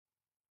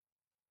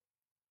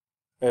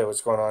Hey,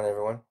 what's going on,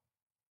 everyone?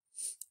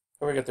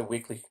 Here we got the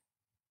weekly.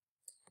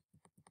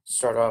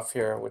 Start off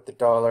here with the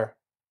dollar.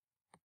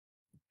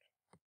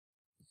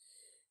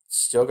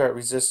 Still got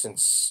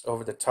resistance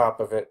over the top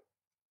of it.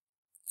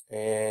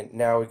 And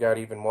now we got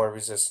even more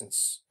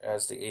resistance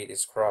as the 8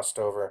 is crossed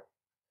over.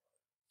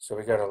 So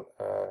we got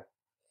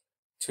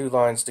two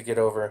lines to get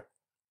over.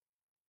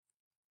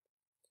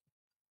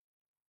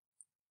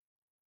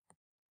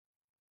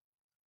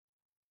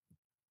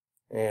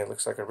 And it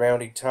looks like a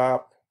rounding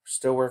top.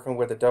 Still working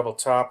with a double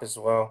top as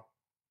well.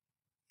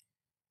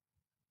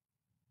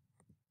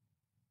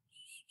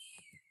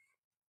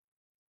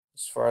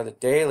 As far as the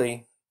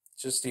daily,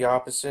 just the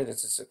opposite.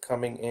 It's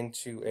coming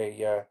into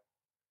a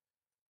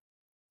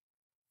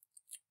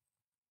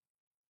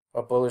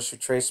bullish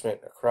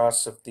retracement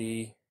across of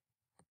the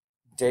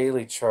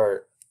daily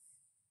chart,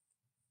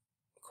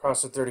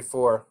 across the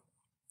 34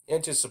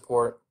 into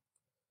support.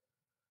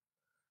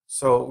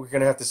 So we're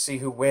going to have to see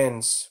who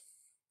wins.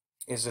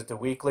 Is it the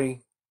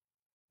weekly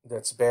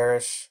that's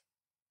bearish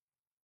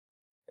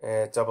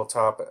and double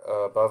top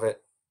above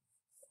it,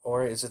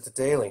 or is it the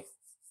daily?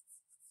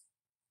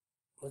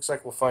 Looks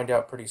like we'll find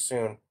out pretty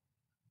soon.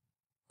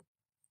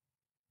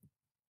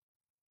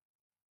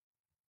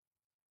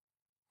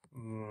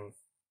 Let's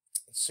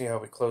see how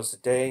we close the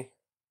day.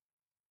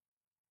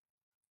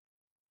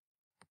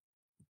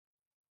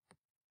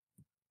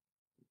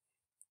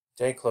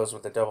 Day closed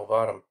with a double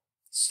bottom,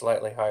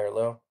 slightly higher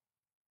low.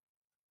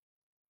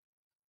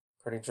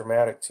 Pretty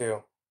dramatic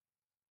too.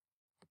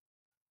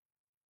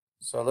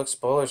 So it looks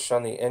bullish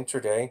on the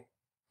intraday,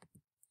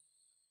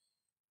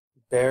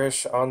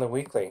 bearish on the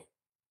weekly.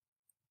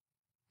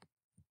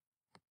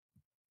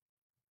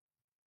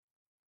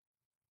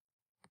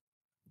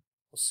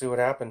 We'll see what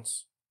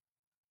happens.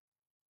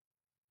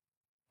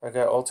 I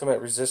got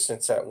ultimate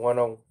resistance at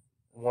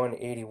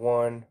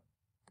 101.81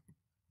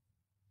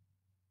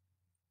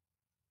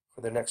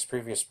 for the next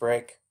previous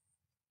break,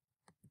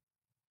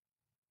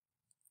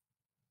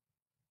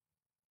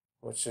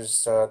 which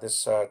is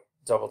this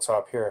double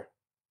top here.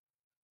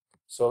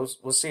 So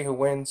we'll see who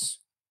wins.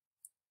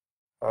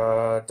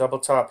 Double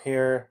top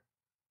here.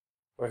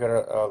 We're got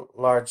a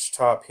large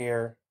top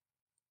here.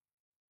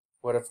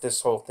 What if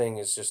this whole thing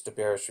is just a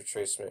bearish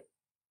retracement?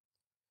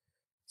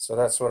 So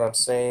that's what I'm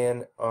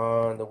saying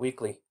on the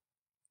weekly.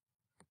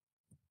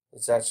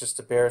 Is that just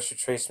a bearish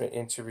retracement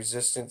into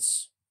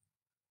resistance?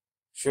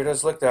 Sure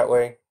does look that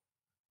way.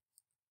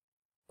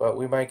 But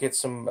we might get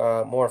some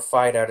more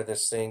fight out of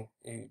this thing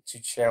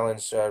to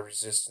challenge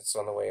resistance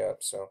on the way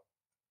up. So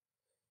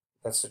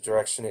that's the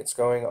direction it's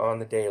going on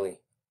the daily.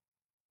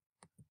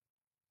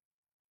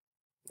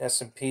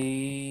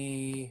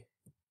 S&P,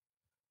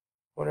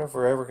 wonder if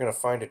we're ever going to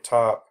find a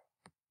top.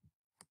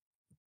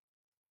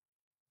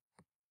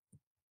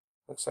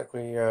 Looks like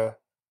we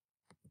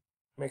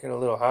making a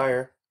little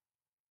higher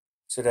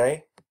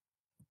today.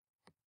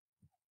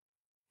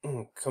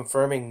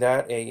 Confirming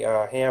that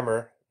a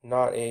hammer,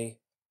 not a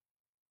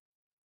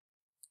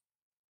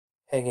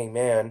hanging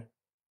man.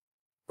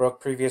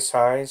 Broke previous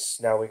highs.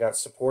 Now we got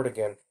support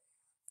again.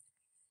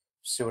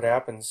 See what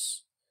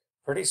happens.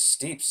 Pretty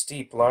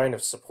steep line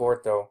of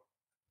support though.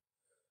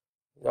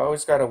 You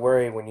always got to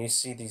worry when you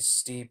see these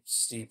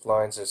steep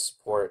lines of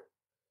support,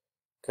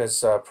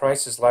 because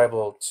price is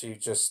liable to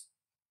just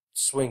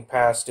swing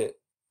past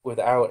it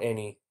without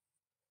any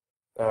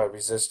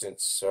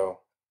resistance.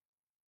 So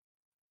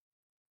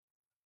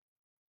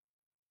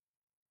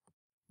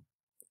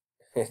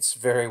it's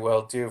very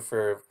well due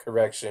for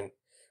correction,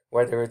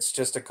 whether it's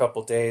just a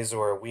couple days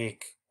or a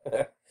week.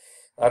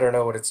 I don't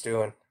know what it's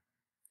doing.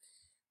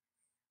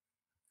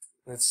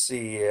 Let's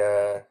see.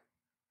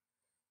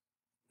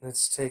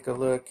 Let's take a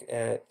look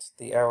at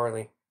the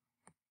hourly.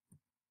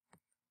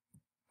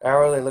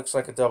 Hourly looks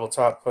like a double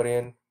top put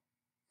in.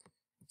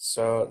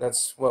 So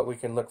that's what we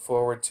can look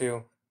forward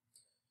to.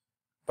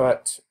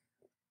 But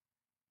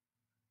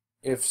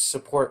if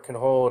support can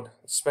hold,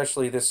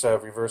 especially this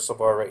reversal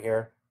bar right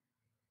here.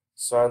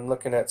 So I'm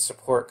looking at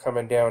support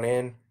coming down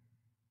in.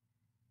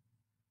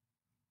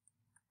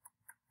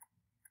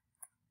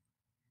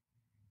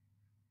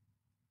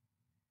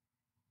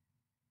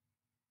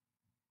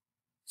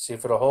 See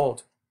if it'll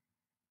hold.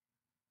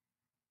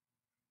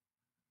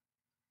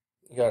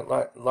 You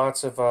got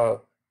lots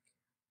of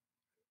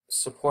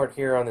support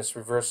here on this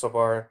reversal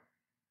bar.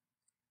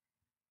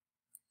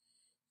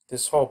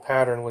 This whole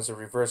pattern was a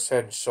reverse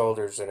head and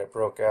shoulders, and it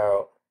broke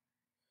out.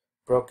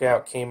 Broke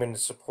out, came into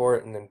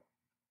support, and then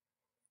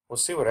we'll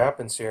see what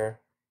happens here.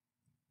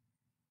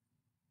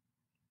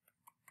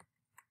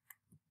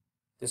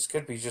 This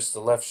could be just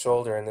the left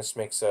shoulder, and this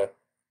makes a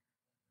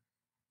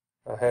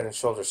head and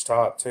shoulders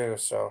top too,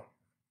 so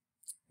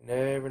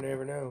never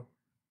know.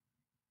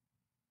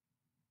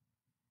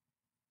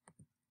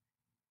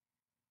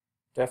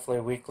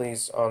 Definitely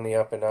weeklies on the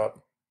up and up.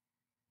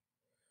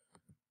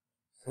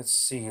 Let's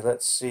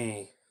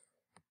see.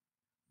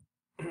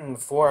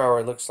 4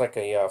 hour looks like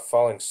a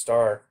falling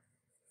star.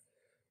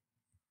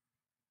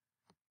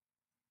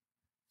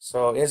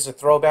 So is the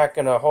throwback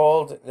going to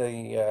hold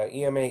the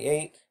EMA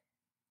 8?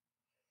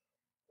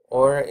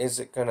 Or is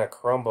it gonna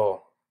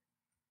crumble?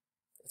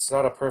 It's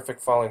not a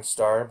perfect falling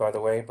star, by the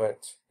way,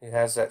 but it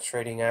has that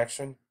trading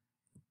action.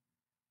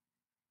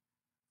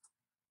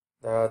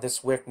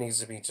 This wick needs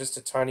to be just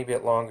a tiny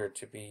bit longer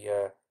to be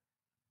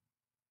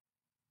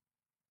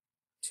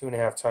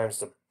 2.5 times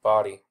the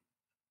body.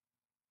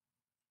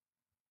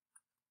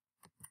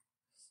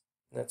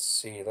 Let's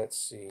see, let's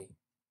see.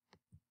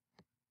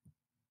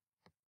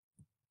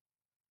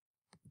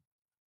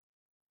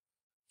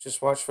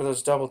 Just watch for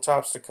those double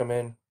tops to come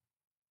in.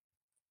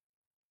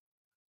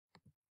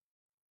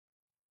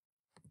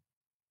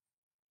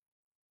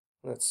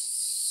 Let's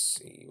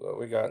see what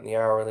we got in the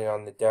hourly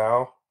on the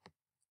Dow.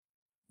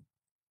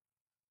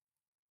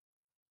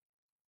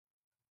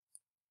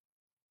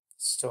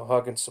 Still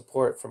hugging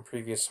support from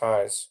previous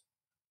highs.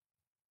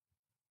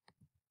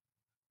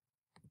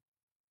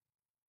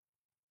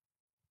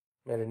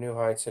 Made a new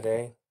high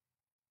today.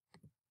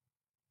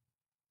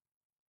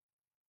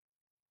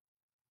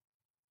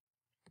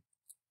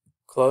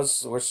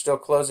 We're still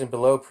closing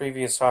below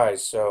previous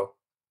highs, so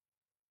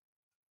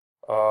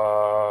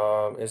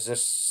is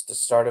this the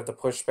start of the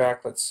pushback?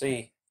 Let's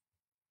see.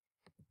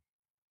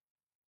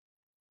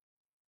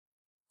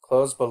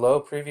 Close below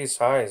previous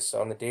highs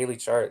on the daily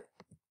chart.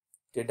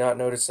 Did not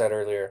notice that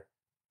earlier.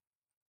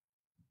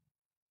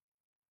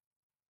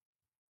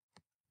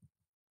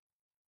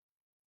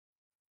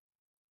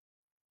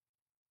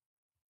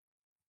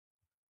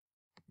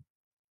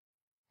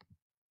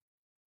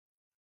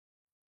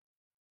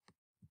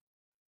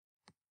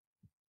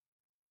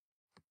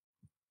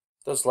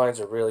 Those lines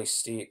are really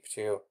steep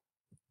too.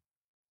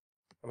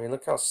 I mean,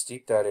 look how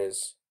steep that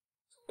is.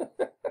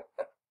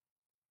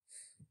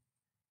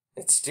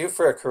 It's due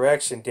for a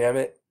correction, damn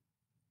it.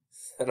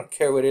 I don't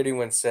care what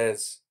anyone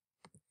says.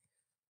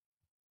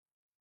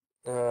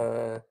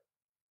 I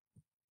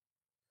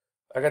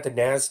got the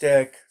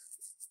NASDAQ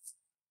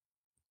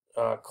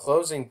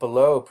closing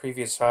below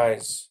previous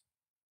highs,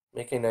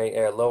 making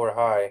a lower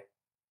high.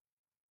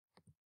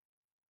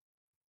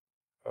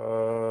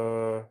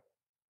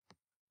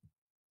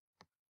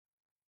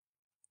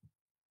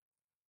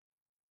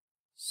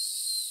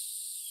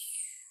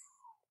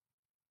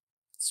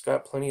 It's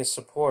got plenty of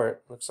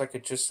support. Looks like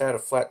it just had a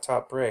flat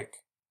top break.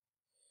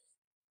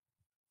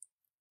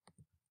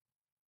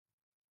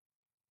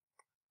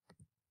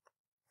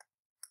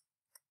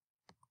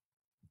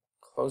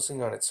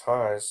 Closing on its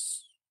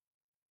highs.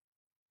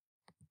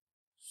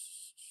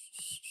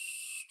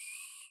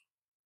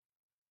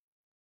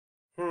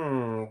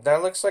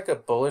 That looks like a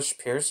bullish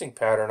piercing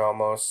pattern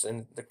almost,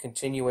 and the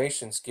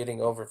continuation's getting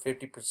over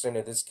 50%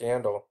 of this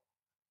candle.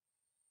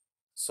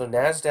 So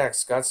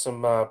NASDAQ's got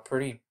some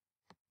pretty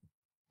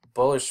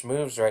bullish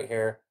moves right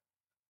here.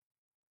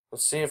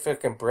 Let's see if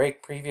it can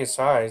break previous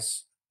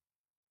highs.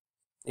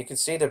 You can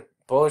see the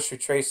bullish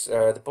retrace,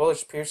 the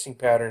bullish piercing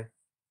pattern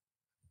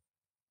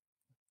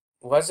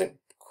wasn't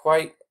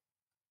quite.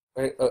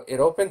 It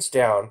opens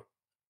down,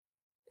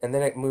 and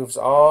then it moves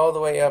all the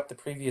way up the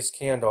previous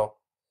candle,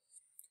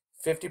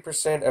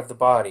 50% of the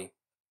body,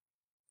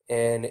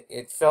 and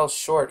it fell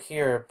short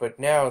here. But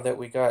now that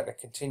we got a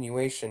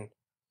continuation,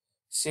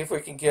 see if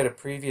we can get a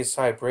previous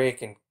high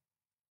break, and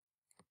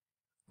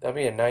that'd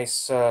be a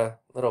nice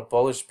little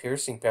bullish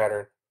piercing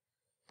pattern.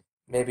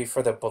 Maybe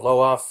for the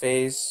blow off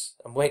phase.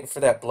 I'm waiting for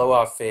that blow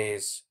off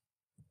phase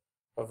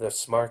of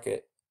this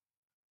market.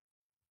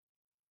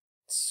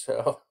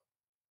 So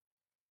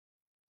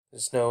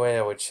there's no way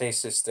I would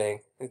chase this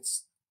thing.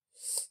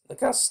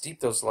 Look how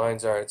steep those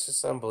lines are. It's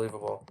just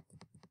unbelievable.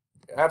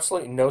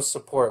 Absolutely no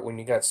support when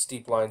you got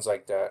steep lines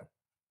like that.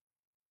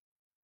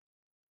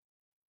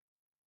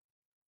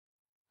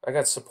 I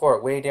got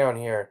support way down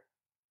here.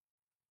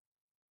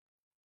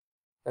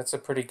 That's a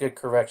pretty good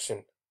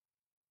correction.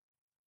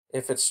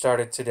 If it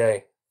started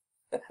today.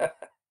 I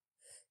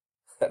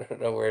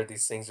don't know where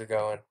these things are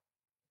going.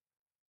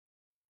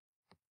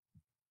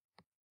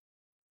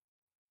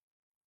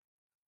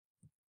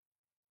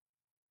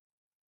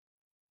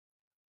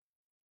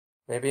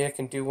 Maybe I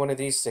can do one of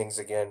these things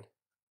again.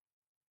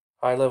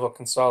 High level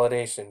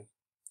consolidation.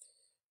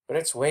 But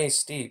it's way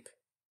steep.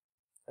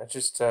 I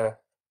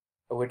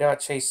would not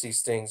chase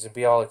these things and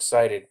be all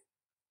excited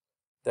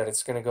that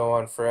it's going to go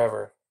on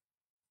forever.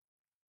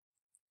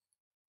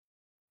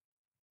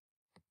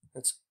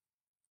 It's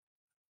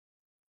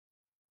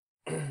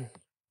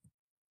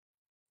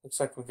looks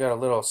like we got a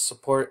little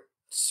support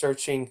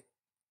searching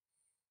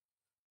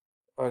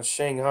on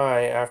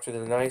Shanghai after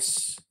the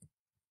nice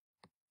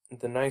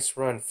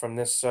run from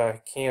this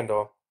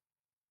candle.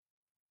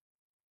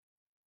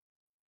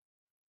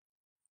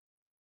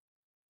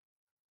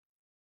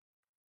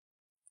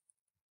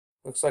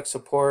 Looks like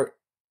support.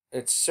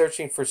 It's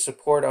searching for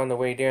support on the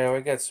way down.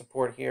 We got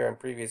support here on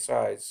previous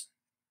highs.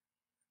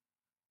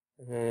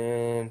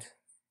 And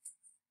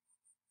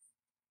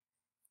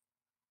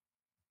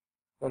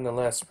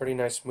nonetheless, pretty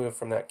nice move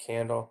from that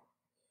candle.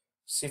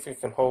 See if we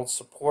can hold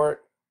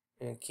support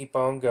and keep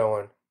on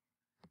going.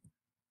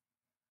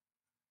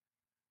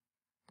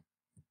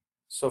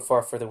 So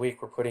far for the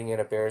week, we're putting in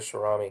a bearish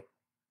Harami.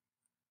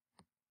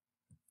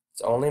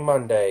 It's only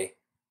Monday.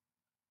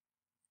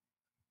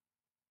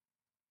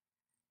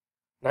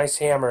 Nice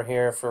hammer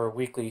here for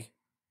weekly.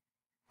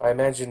 I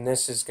imagine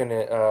this is going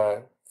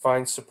to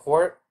find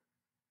support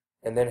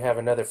and then have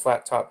another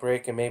flat top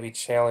break and maybe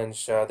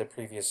challenge the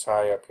previous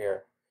high up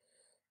here.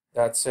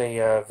 That's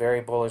a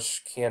very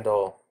bullish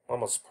candle,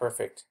 almost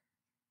perfect.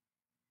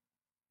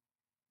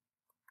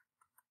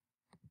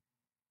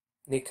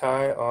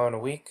 Nikkei on a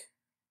week,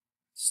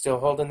 still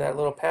holding that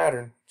little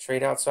pattern.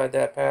 Trade outside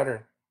that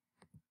pattern.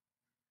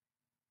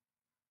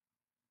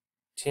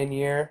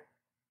 10-year,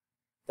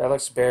 that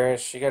looks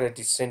bearish. You got a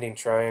descending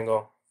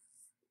triangle,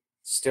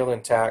 still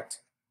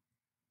intact.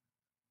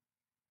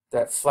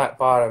 That flat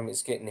bottom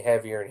is getting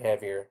heavier and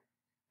heavier.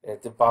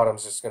 And the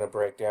bottom's just going to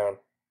break down.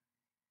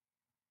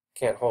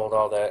 Can't hold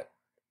all that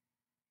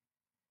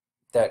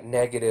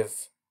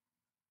negative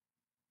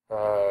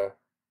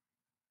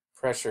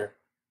pressure.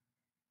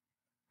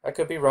 I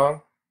could be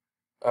wrong.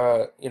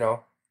 You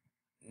know,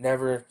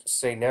 never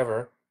say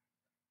never.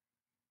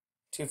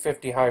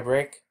 250 high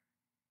break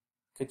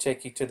could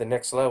take you to the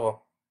next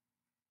level.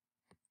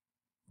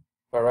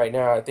 But right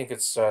now, I think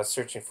it's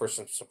searching for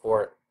some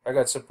support. I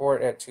got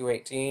support at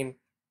 218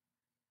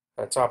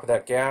 on top of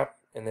that gap,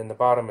 and then the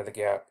bottom of the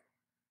gap,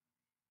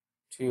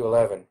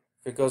 211.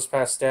 If it goes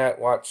past that,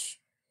 watch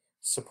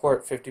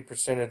support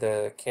 50% of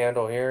the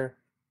candle here,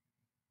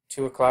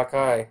 2 o'clock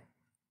high.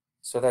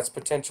 So that's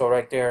potential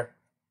right there.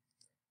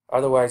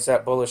 Otherwise,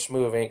 that bullish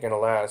move ain't going to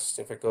last.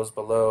 If it goes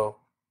below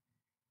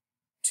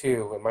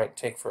 2, it might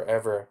take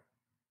forever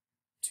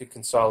to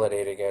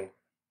consolidate again.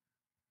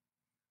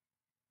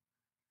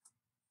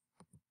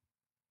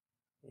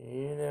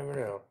 You never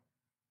know.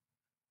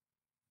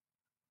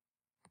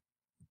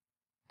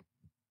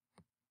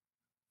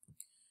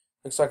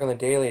 Looks like on the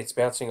daily it's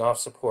bouncing off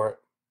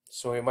support.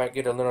 So we might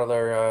get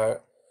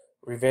another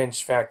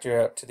revenge factor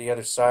up to the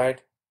other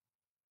side.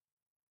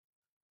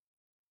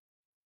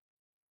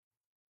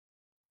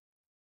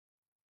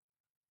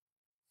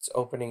 It's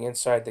opening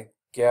inside the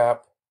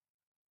gap.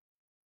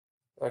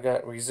 I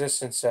got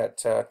resistance at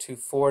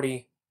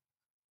 240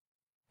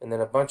 and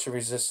then a bunch of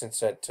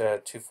resistance at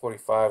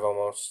 245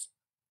 almost.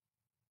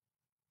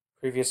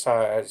 Previous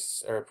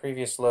highs or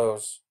previous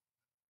lows,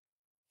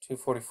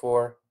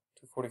 244,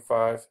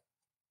 245.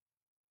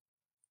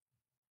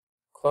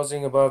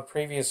 Closing above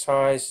previous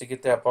highs to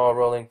get that ball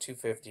rolling,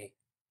 250.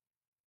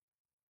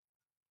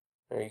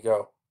 There you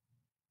go.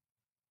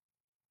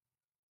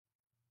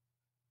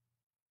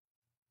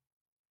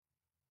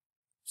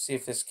 See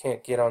if this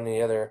can't get on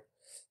the other,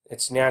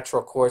 its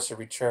natural course of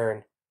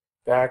return.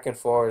 Back and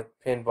forth,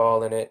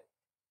 pinball in it,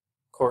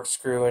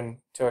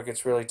 corkscrewing till it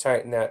gets really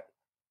tight in that.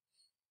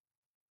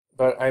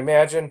 But I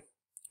imagine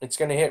it's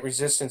going to hit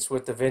resistance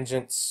with the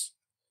vengeance.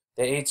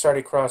 The 8's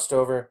already crossed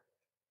over.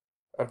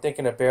 I'm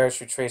thinking a bearish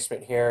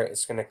retracement here.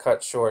 It's going to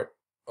cut short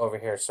over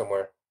here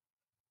somewhere.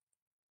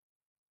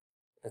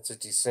 It's a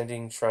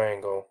descending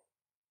triangle.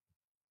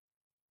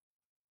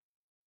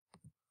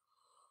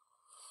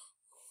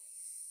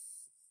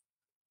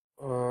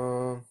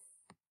 A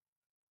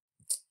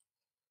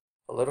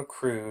little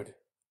crude.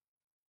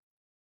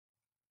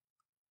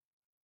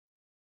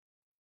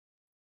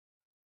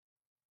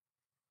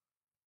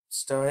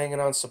 Still hanging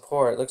on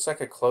support. It looks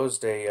like it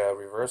closed a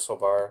reversal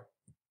bar.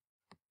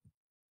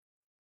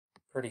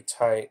 Pretty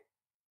tight.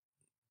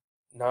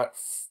 Not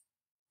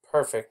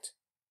perfect,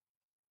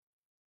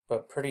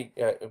 but pretty.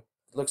 It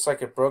looks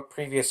like it broke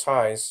previous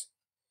highs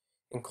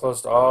and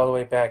closed all the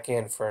way back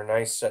in for a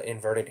nice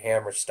inverted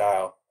hammer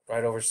style,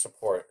 right over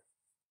support.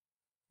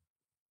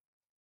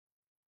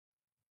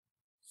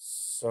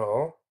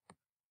 So,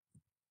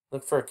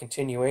 look for a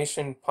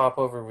continuation, pop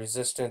over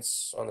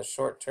resistance on the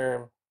short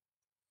term.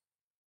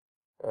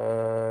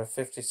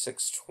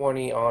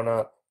 5620 on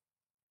up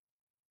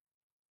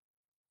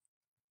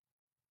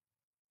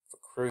for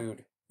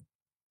crude.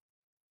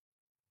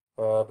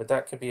 But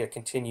that could be a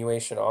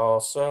continuation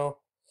also.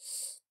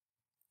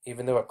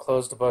 Even though it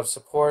closed above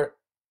support,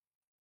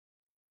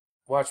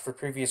 watch for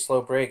previous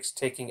low breaks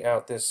taking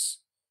out this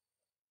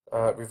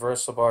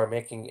reversal bar,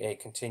 making a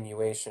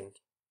continuation.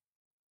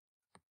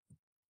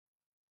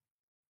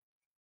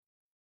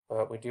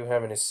 We do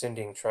have an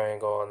ascending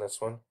triangle on this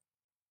one.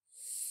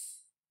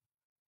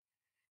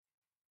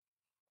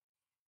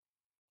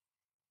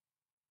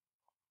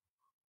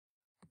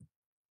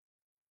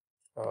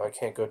 Oh, I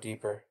can't go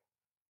deeper.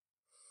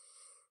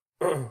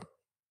 Just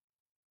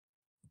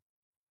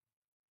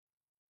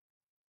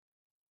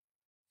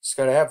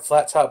gotta have a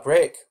flat top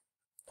break.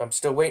 I'm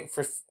still waiting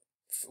for.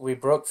 We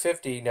broke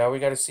 50. Now we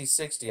gotta see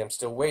 60. I'm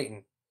still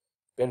waiting.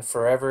 Been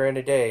forever and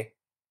a day.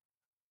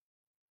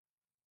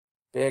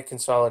 Big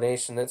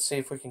consolidation. Let's see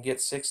if we can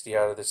get 60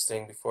 out of this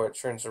thing before it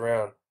turns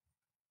around.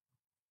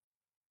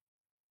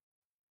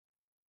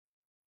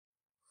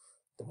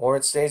 The more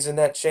it stays in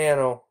that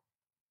channel,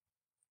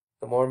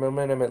 the more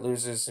momentum it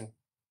loses and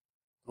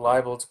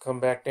liable to come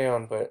back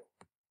down, but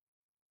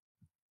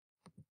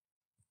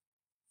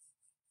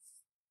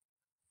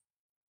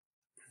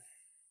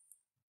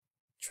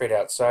trade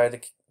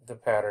outside the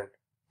pattern.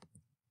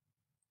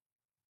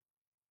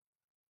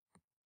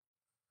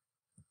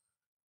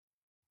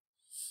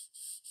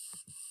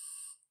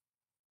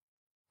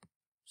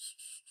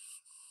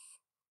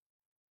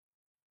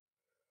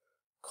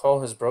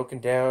 call has broken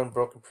down,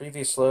 broken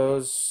previous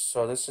lows,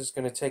 so this is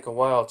going to take a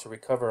while to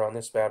recover on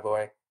this bad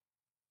boy.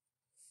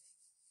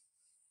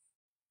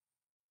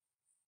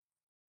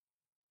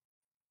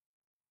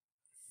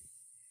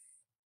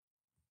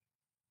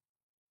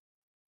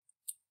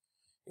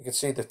 You can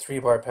see the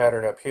 3-bar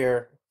pattern up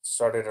here,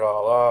 started it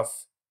all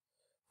off,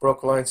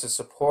 broke lines of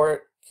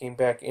support, came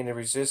back into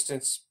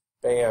resistance,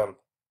 bam,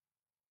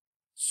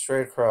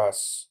 straight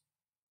across.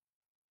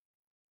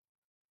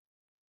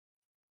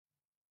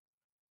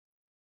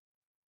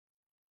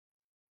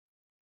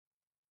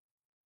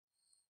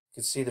 You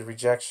can see the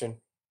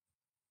rejection.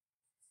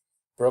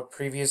 Broke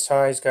previous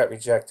highs, got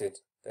rejected.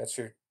 That's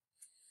your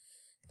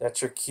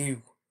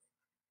cue.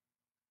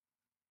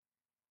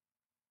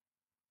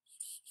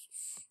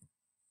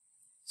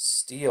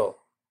 Steel.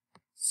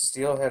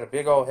 Steel had a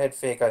big old head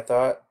fake, I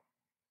thought.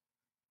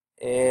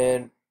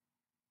 And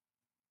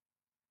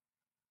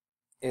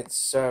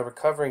it's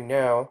recovering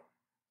now.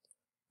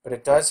 But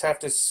it does have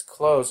to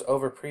close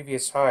over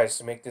previous highs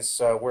to make this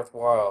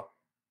worthwhile.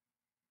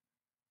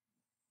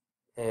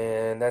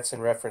 And that's in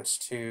reference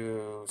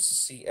to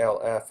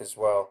CLF as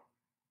well.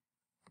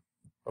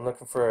 I'm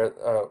looking for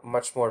a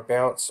much more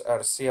bounce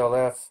out of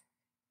CLF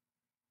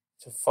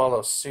to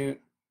follow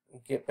suit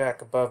and get back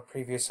above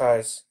previous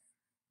highs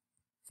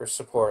for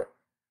support.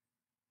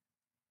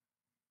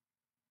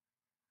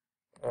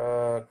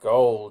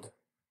 Gold.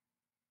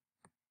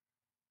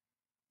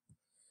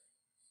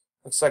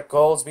 Looks like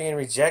gold's being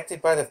rejected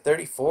by the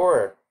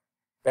 34.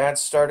 Bad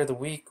start of the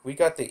week. We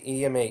got the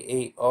EMA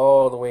 8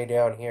 all the way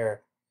down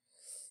here.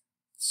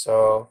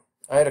 So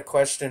I had a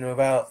question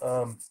about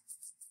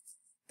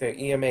the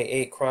EMA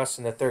 8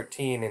 crossing the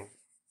 13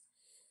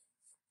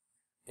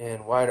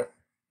 and why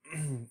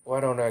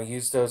don't I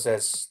use those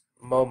as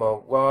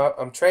Momo? Well,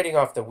 I'm trading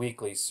off the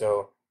weekly,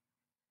 so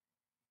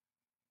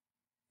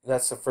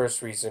that's the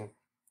first reason.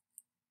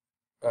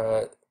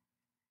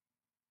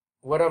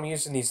 What I'm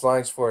using these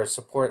lines for is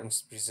support and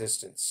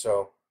resistance.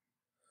 So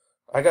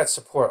I got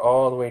support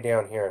all the way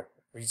down here.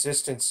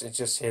 Resistance, it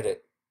just hit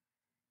it.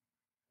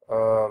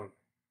 The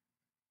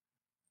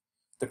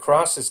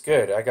cross is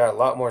good. I got a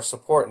lot more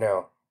support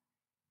now.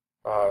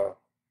 But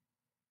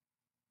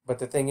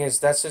the thing is,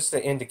 that's just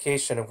the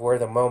indication of where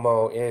the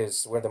Momo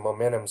is, where the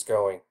momentum's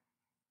going.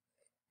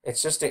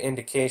 It's just an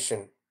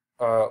indication.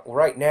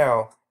 Right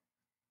now,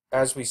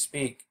 as we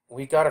speak,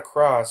 we got a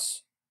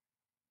cross,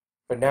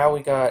 but now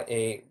we got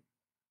a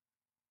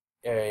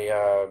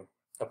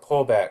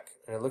pullback,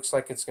 and it looks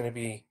like it's going to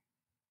be.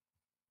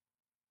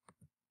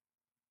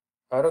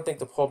 I don't think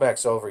the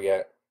pullback's over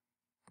yet.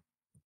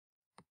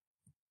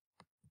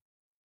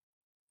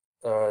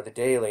 The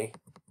daily.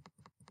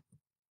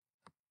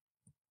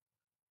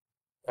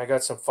 I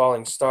got some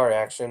falling star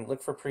action.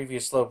 Look for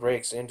previous low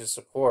breaks into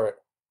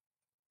support,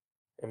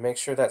 and make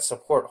sure that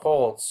support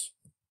holds.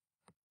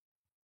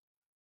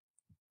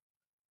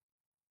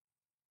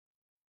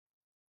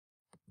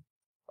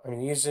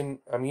 I'm using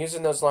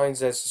those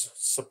lines as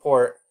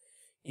support.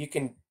 You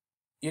can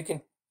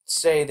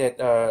say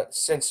that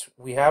since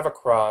we have a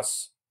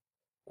cross,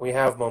 we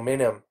have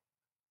momentum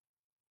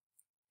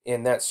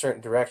in that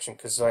certain direction,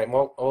 because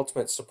my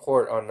ultimate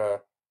support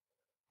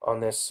on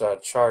this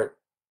chart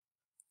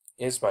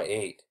is my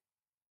 8.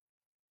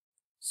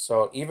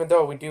 So even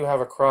though we do have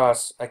a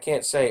cross, I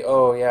can't say,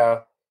 oh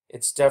yeah,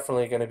 it's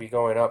definitely going to be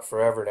going up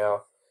forever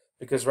now,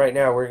 because right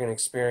now we're going to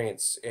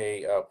experience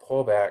a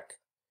pullback.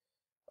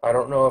 I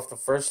don't know if the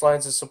first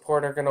lines of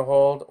support are going to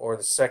hold or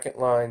the second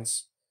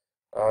lines,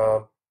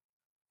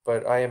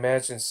 but I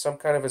imagine some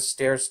kind of a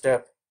stair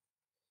step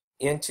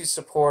into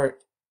support,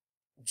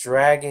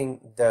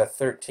 dragging the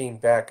 13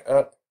 back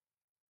up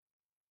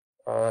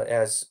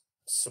as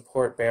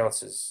support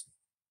bounces.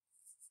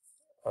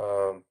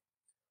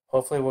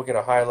 Hopefully we'll get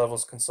a high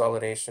levels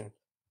consolidation.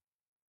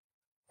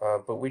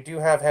 But we do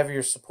have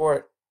heavier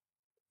support,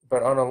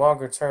 but on a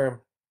longer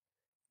term,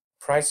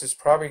 price is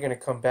probably going to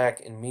come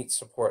back and meet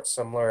support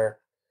somewhere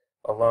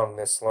along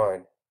this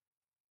line.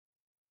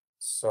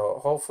 So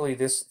hopefully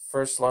this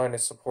first line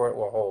of support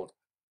will hold.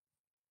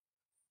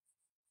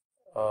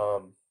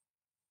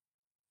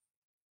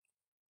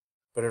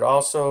 But it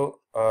also,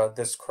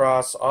 this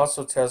cross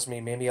also tells me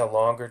maybe a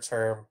longer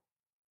term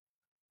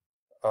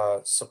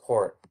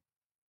support.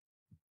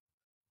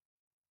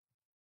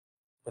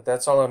 But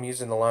that's all I'm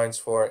using the lines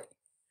for.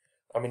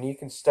 I mean, you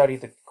can study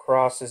the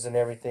crosses and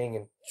everything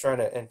and try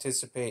to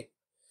anticipate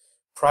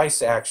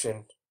price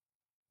action,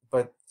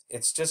 but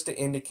it's just an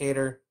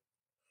indicator,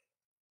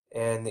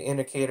 and the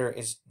indicator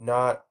is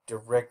not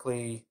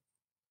directly,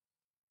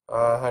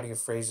 how do you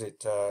phrase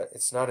it?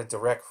 It's not a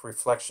direct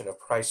reflection of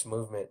price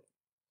movement.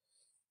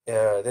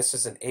 This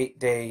is an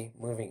 8-day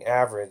moving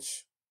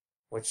average,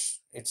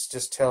 which it's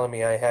just telling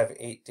me I have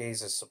 8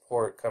 days of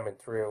support coming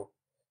through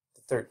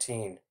the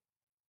 13.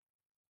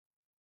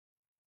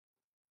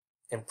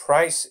 And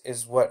price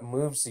is what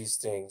moves these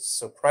things.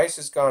 So price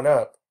has gone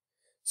up.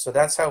 So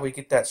that's how we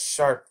get that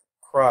sharp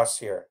cross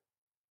here.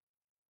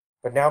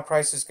 But now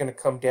price is going to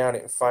come down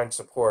and find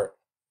support,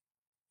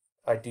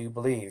 I do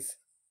believe.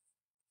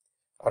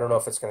 I don't know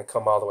if it's going to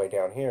come all the way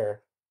down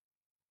here.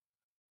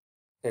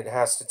 It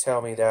has to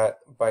tell me that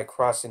by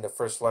crossing the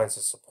first lines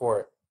of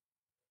support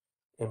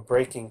and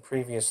breaking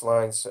previous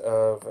lines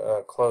of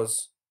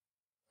close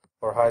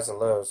or highs and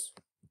lows.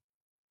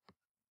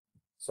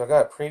 So I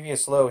got a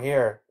previous low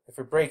here. If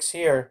it breaks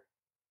here,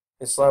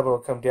 it's liable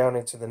to come down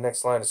into the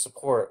next line of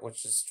support,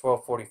 which is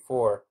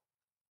 1244.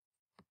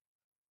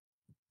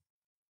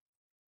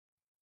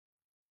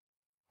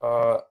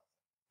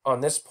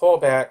 On this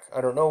pullback,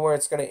 I don't know where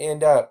it's going to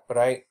end up, but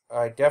I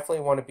definitely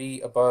want to be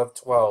above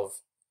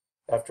 12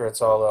 after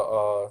it's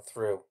all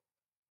through.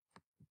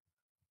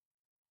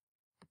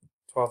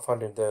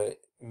 1200, the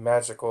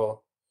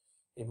magical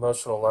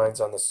emotional lines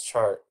on this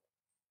chart.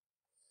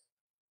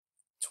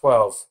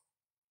 12.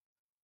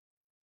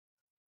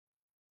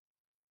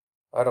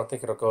 I don't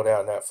think it'll go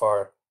down that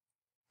far.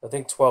 I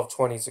think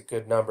 1220 is a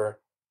good number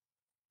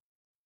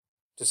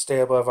to stay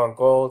above on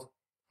gold.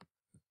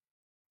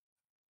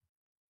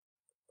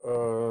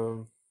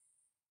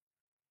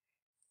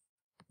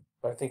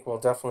 I think we'll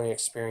definitely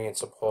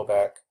experience a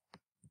pullback.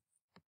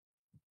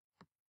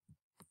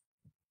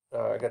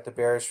 I got the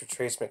bearish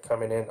retracement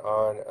coming in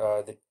on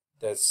the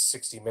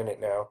 60-minute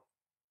now.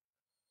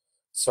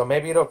 So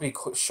maybe it'll be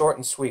short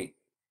and sweet.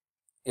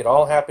 It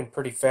all happened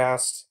pretty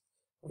fast.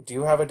 We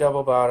do have a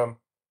double bottom.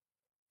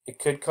 It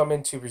could come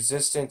into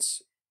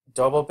resistance,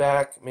 double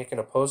back, make an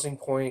opposing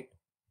point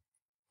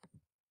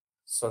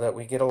so that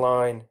we get a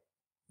line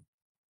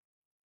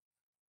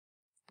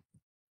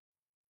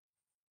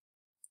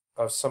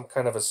of some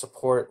kind of a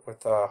support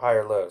with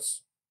higher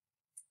lows.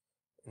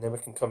 And then we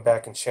can come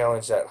back and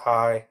challenge that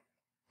high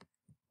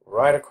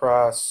right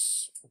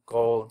across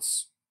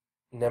gold's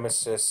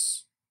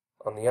nemesis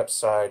on the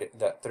upside,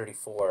 that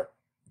 34.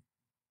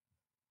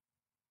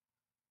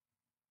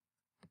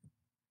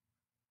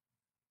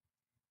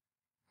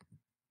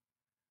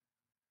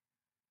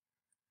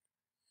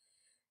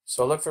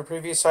 So look for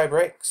previous high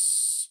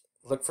breaks.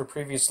 Look for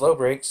previous low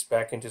breaks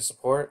back into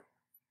support.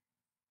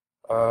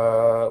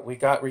 We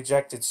got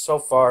rejected so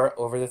far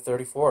over the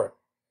 34.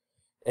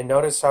 And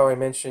notice how I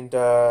mentioned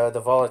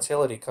the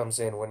volatility comes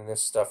in when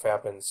this stuff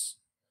happens.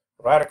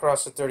 Right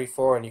across the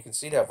 34, and you can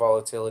see that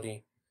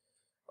volatility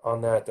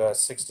on that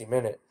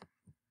 60-minute.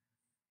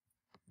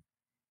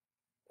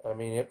 I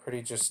mean, it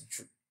pretty just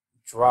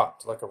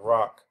dropped like a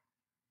rock.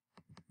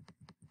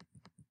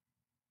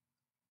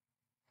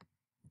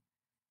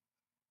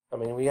 I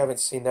mean, we haven't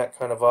seen that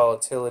kind of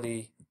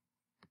volatility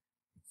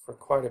for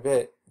quite a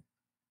bit.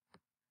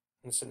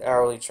 It's an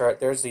hourly chart.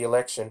 There's the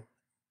election.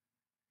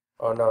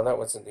 Oh no, that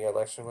wasn't the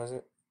election, was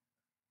it?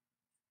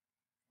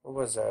 What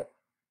was that?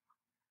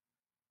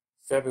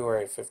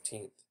 February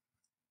 15th.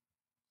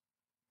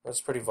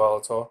 That's pretty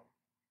volatile.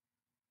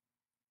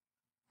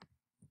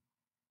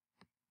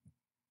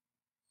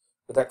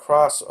 But that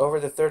cross over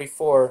the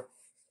 34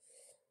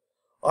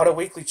 on a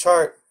weekly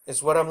chart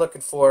is what I'm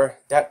looking for.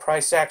 That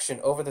price action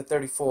over the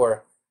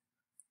 34.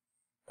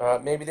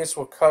 Maybe this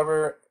will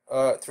cover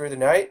through the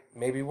night.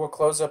 Maybe we'll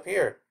close up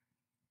here.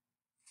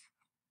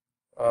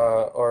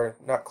 Or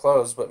not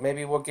close, but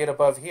maybe we'll get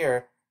above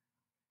here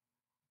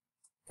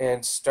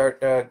and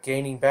start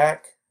gaining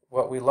back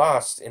what we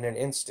lost in an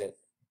instant.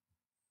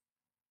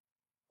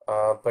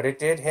 But it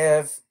did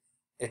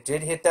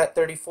hit that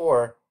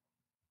 34.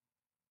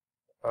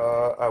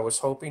 I was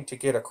hoping to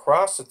get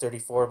across the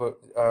 34,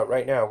 but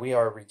right now we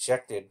are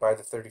rejected by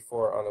the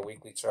 34 on the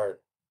weekly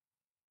chart.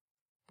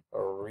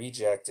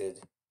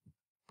 Rejected.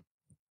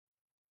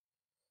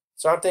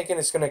 So I'm thinking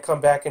it's going to come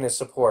back into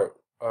support.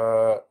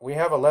 We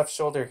have a left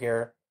shoulder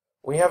here.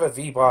 We have a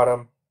V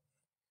bottom.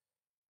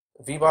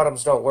 V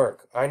bottoms don't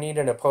work. I need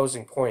an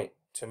opposing point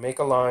to make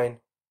a line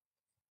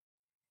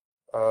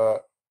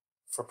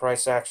for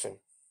price action.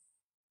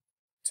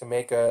 To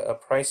make a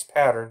price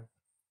pattern,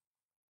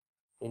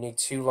 you need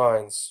two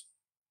lines.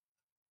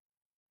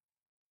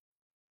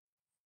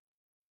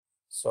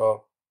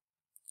 So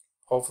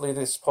hopefully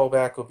this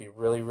pullback will be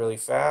really, really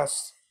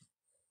fast.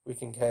 We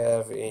can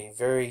have a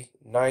very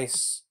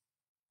nice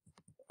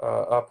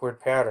upward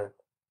pattern.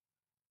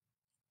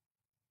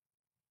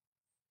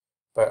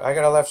 But I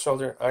got a left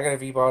shoulder. I got a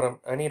V bottom.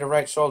 I need a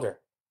right shoulder.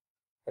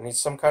 I need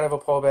some kind of a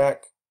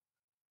pullback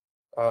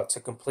to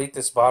complete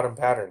this bottom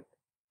pattern.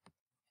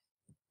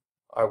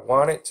 I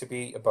want it to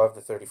be above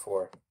the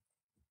 34.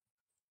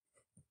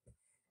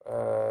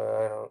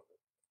 I don't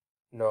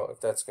know if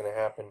that's going to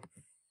happen.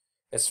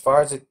 As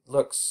far as it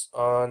looks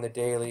on the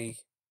daily,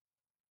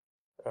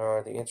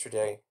 the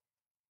intraday,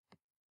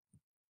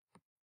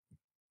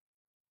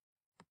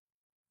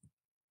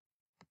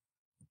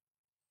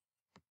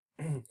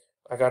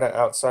 I got an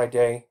outside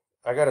day.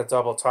 I got a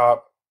double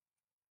top.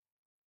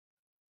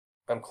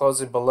 I'm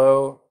closing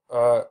below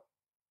the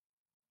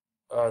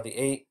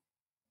 8.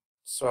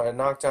 So I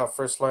knocked out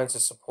first lines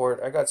of support.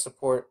 I got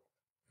support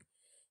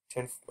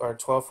 10 or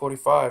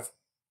 1245.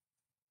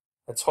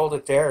 Let's hold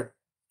it there.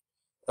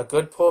 A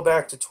good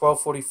pullback to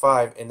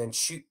 1245 and then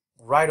shoot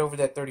right over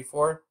that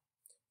 34.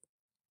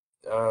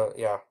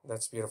 Yeah,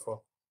 that's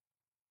beautiful.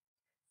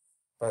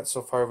 But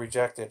so far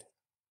rejected.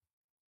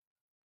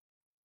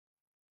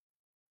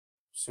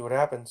 See what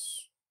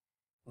happens.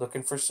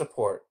 Looking for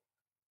support.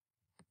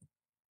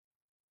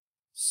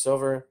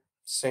 Silver,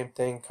 same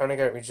thing, kind of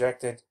got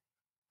rejected.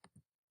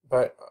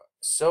 But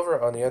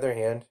silver, on the other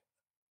hand,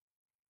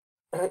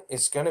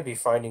 is going to be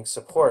finding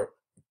support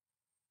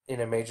in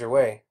a major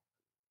way.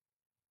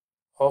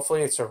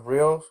 Hopefully it's a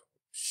real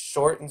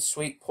short and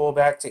sweet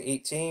pullback to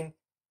 18.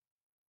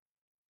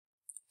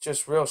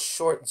 Just real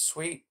short and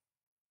sweet.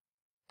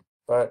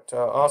 But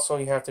also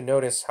you have to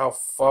notice how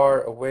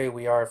far away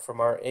we are from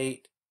our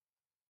 8.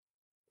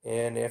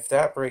 And if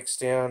that breaks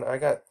down, I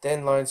got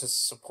thin lines of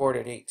support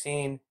at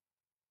 18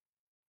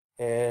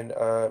 and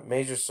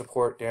major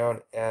support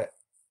down at,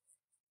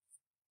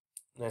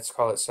 let's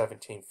call it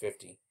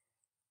 1750.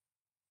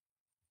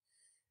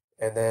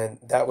 And then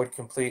that would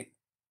complete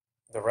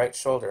the right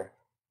shoulder.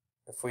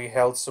 If we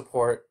held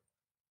support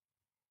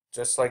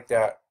just like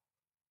that.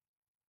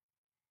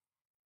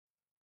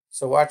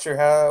 So watch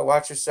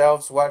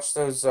yourselves, watch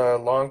those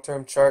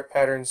long-term chart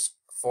patterns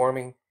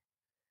forming.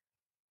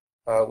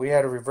 We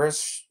had a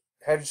reverse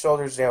head and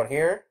shoulders down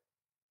here,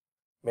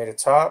 made a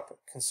top,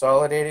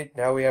 consolidated.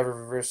 Now we have a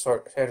reverse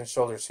head and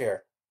shoulders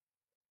here.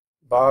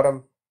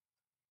 Bottom,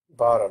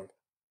 bottom.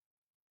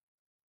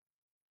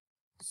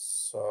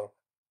 So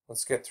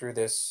let's get through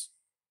this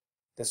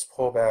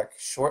pullback.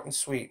 Short and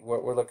sweet,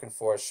 what we're looking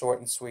for, short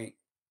and sweet.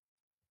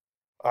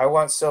 I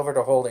want silver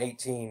to hold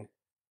 18.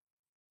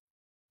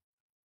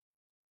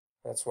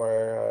 That's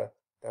where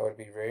that would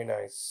be very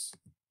nice.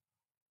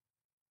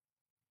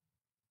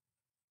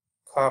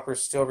 Copper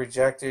still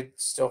rejected,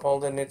 still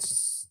holding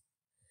its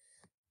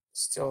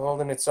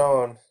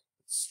own.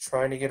 It's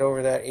trying to get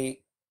over that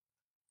 8.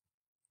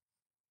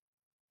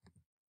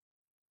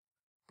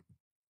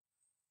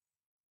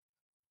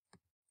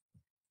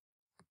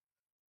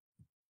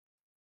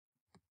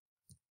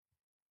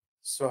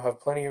 So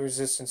have plenty of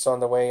resistance on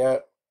the way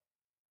up.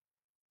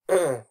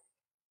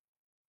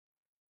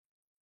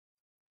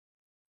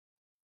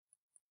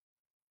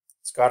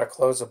 It's got to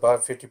close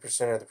above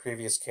 50% of the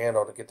previous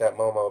candle to get that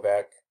Momo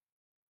back.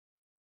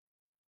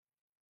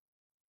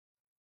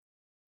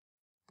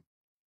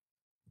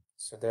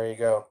 So there you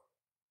go.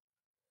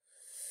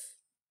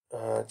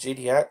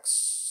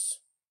 GDX,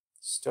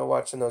 still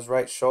watching those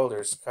right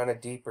shoulders, kind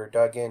of deeper,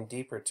 dug in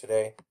deeper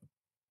today.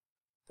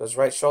 Those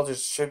right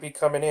shoulders should be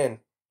coming in.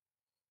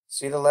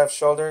 See the left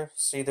shoulder?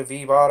 See the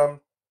V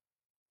bottom?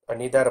 I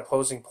need that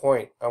opposing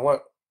point.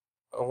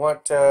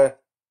 It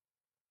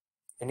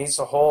needs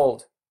to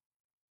hold.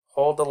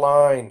 Hold the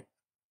line.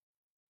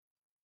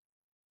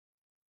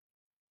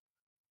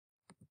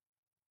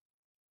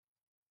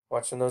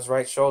 Watching those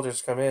right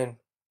shoulders come in.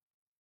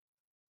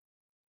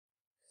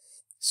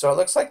 So it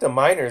looks like the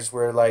miners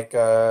were like,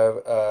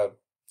 what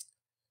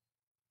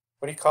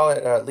do you call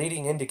it?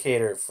 Leading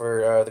indicator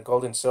for the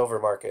gold and silver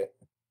market,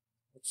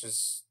 which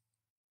is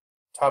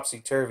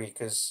topsy-turvy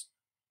because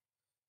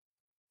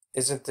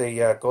isn't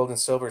the gold and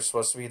silver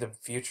supposed to be the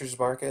futures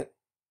market?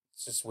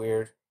 It's just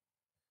weird.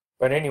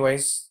 But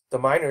anyways, the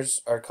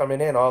miners are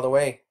coming in all the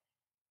way.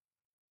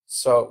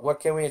 So what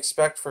can we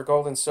expect for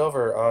gold and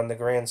silver on the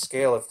grand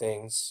scale of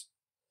things?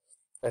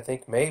 I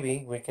think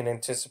maybe we can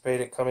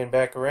anticipate it coming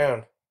back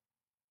around.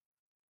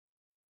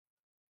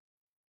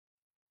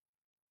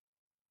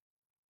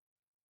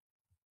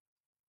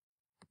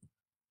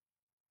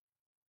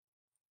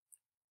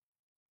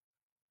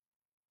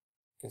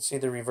 You can see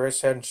the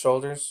reverse head and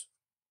shoulders.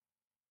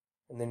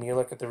 And then you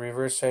look at the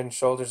reverse head and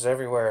shoulders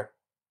everywhere.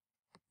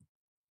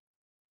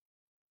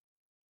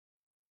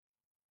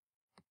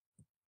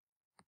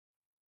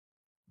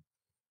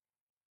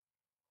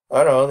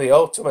 I don't know, the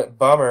ultimate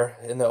bummer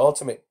and the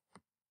ultimate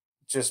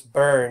just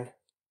burn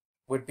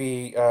would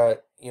be,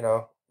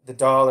 the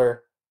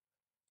dollar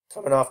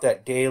coming off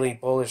that daily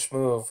bullish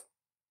move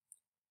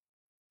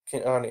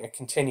on a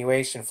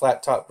continuation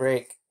flat top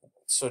break.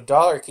 So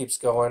dollar keeps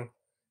going.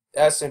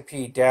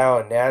 S&P, Dow,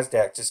 and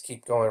NASDAQ just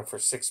keep going for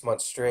 6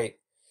 months straight.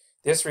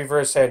 This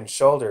reverse head and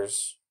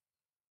shoulders,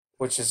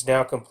 which is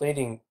now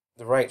completing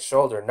the right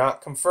shoulder,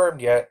 not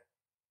confirmed yet.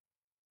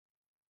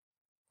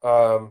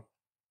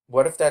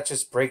 What if that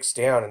just breaks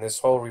down and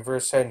this whole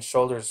reverse head and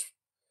shoulders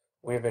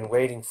we've been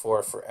waiting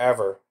for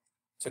forever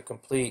to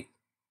complete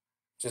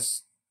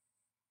just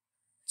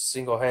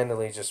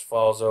single-handedly just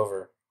falls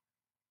over?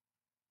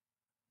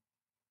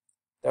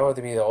 That would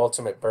be the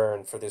ultimate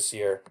burn for this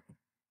year.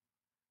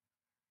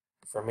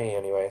 For me,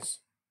 anyways.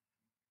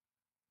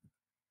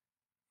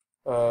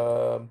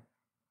 Because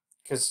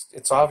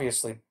it's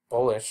obviously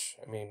bullish.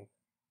 I mean,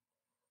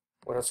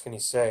 what else can you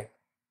say?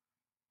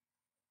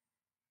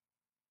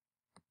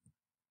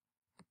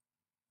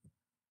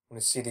 I'm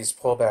going to see these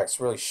pullbacks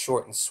really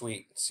short and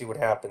sweet. See what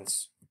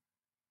happens.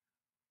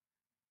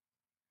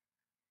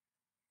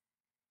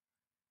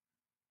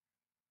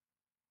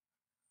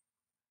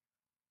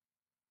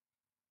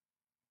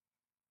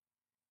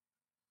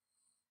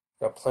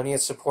 Got plenty of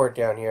support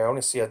down here. I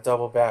want to see a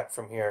double back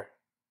from here.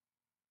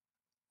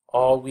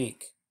 All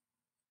week.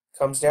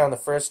 Comes down the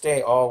first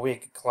day, all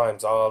week it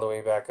climbs all the way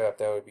back up.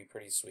 That would be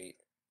pretty sweet.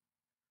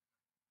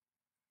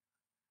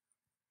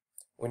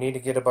 We need to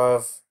get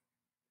above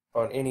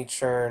on any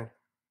churn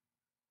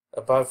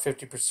above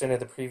 50% of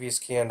the previous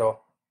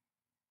candle.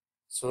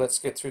 So let's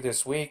get through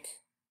this week.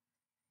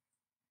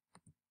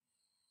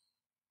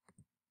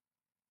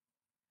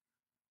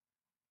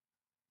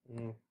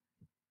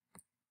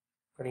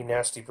 Pretty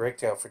nasty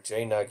breakdown for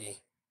J-Nuggy.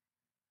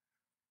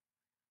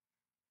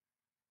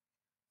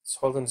 It's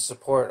holding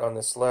support on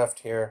this left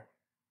here.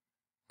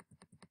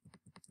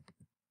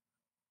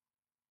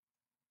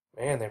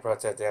 Man, they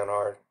brought that down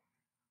hard.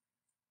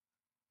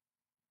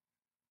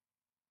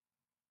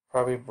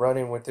 Probably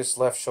running with this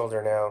left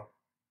shoulder now.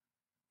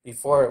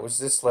 Before it was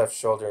this left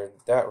shoulder,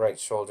 that right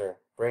shoulder,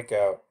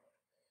 breakout.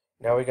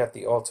 Now we got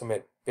the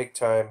ultimate big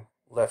time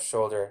left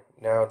shoulder,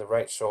 now the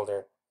right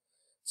shoulder.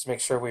 Let's make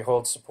sure we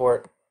hold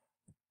support.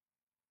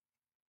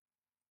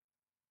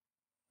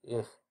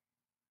 Ugh.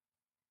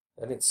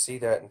 I didn't see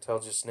that until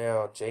just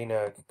now.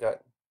 J-Nug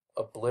got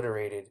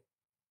obliterated.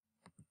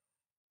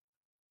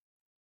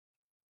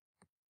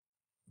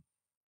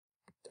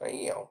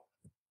 Damn.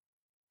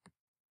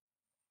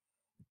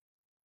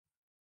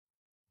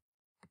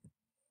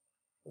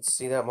 Let's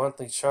see that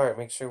monthly chart.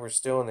 Make sure we're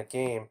still in the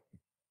game.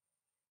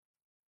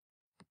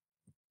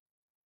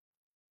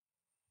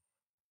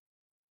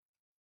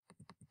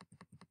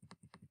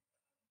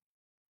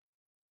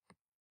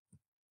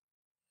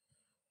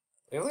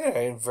 Look at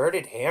that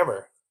inverted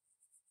hammer.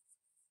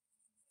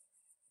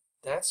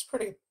 That's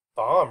pretty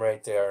bomb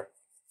right there.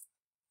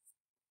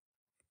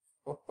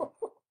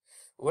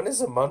 When does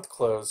the month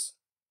close?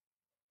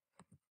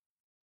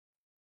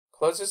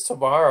 Closes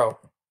tomorrow.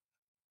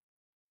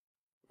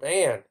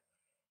 Man.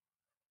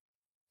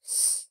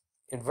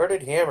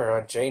 Inverted hammer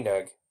on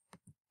J-Nug.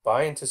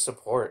 Buy into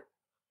support.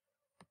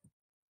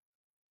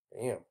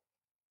 Damn.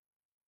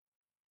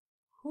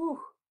 Whew.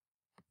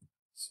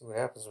 See what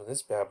happens with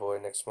this bad boy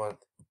next month.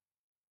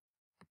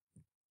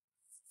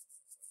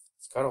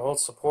 It's gotta hold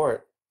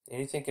support.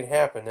 Anything can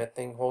happen. That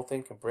whole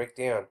thing can break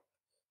down.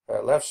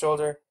 Left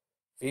shoulder,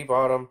 V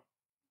bottom,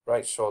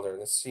 right shoulder.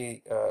 Let's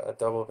see a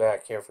double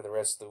back here for the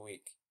rest of the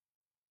week.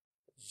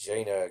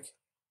 J-Nug.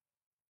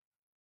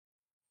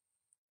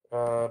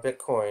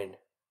 Bitcoin.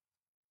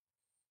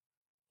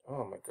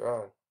 Oh my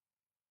god.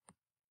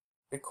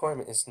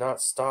 Bitcoin is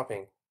not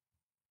stopping.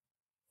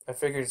 I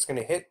figured it's going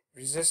to hit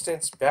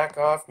resistance, back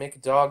off, make a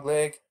dog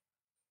leg.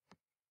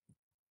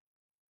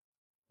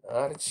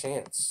 Not a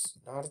chance.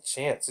 Not a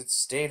chance. It's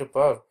stayed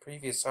above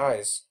previous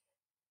highs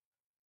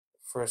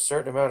for a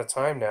certain amount of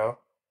time now.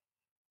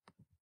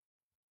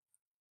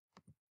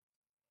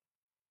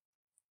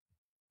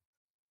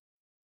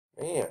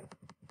 Man.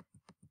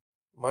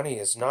 Money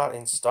is not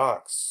in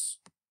stocks.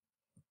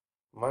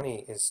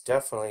 Money is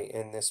definitely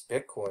in this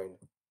Bitcoin.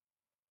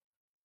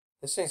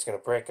 This thing's going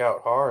to break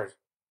out hard.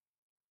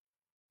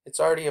 It's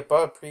already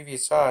above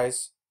previous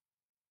highs.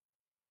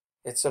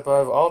 It's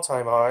above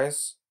all-time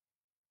highs.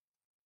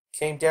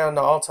 Came down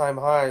to all-time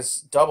highs,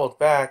 doubled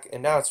back,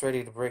 and now it's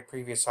ready to break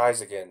previous highs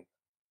again.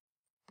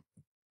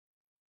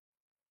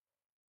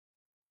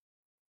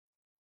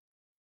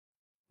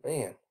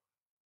 Man.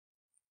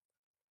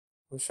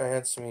 Wish I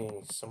had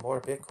some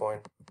more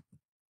Bitcoin.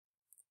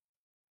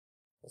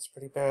 That's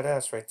pretty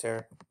badass right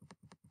there.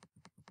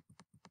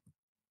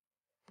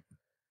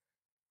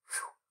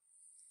 Whew.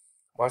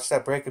 Watch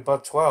that break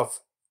above 12.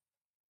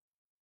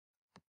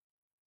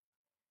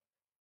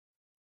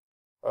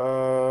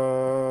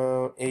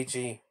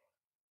 AG.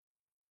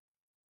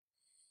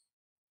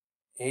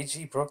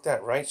 AG broke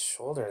that right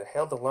shoulder. It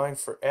held the line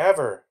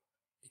forever.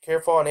 Be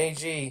careful on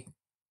AG.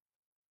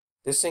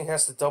 This thing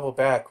has to double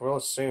back real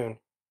soon.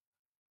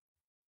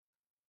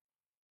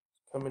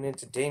 Coming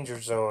into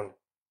danger zone.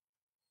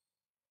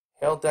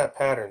 Held that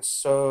pattern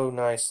so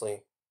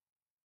nicely.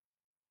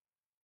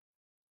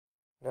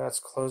 Now it's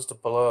closed to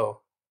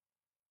below.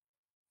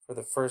 For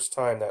the first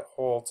time that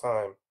whole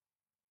time.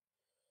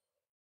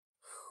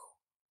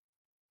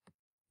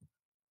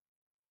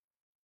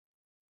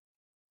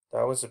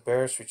 That was a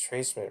bearish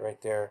retracement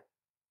right there.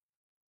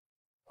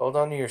 Hold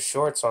on to your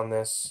shorts on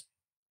this.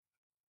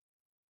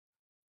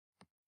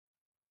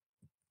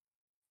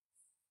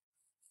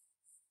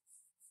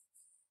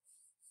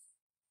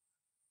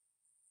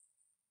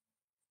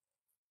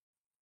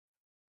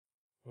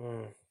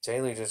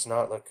 Daily does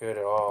not look good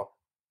at all.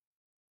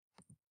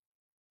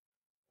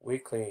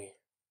 Weekly.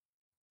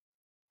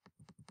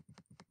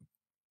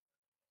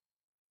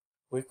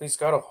 Weekly's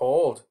got to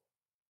hold.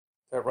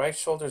 That right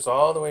shoulder's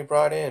all the way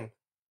brought in.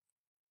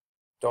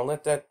 Don't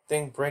let that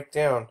thing break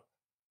down.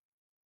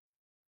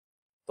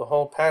 The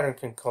whole pattern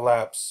can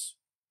collapse.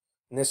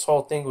 And this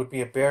whole thing would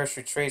be a bearish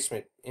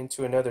retracement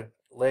into another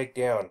leg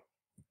down.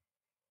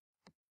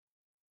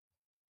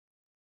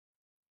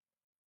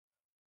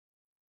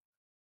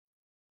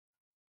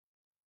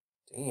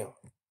 Damn.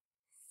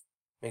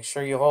 Make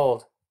sure you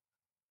hold.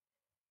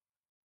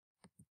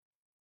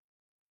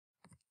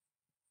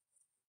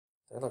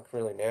 That looked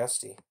really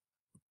nasty.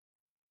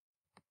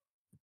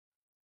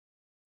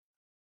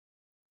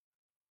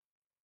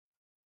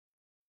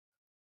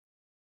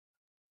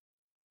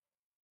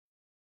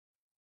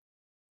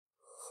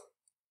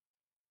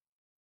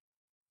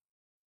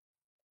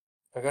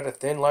 I got a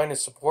thin line of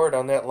support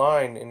on that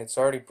line, and it's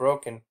already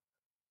broken.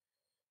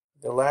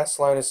 The last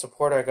line of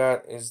support I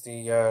got is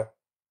the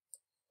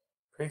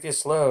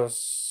previous lows,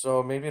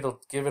 so maybe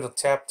it'll give it a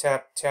tap,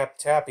 tap, tap,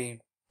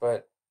 tappy,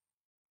 but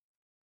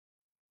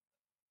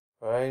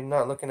I'm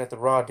not looking at the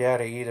raw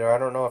data either. I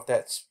don't know if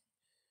that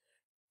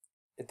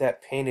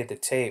painted the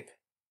tape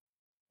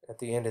at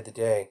the end of the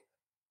day.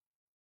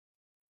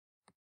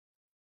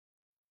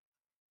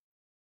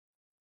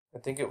 I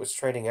think it was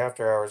trading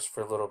after hours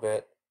for a little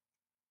bit.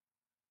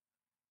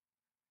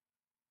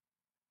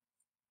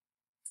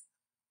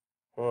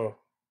 I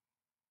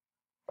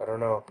don't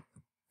know.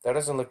 That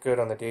doesn't look good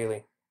on the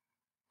daily.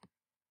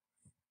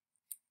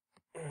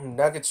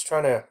 Nuggets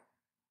trying to,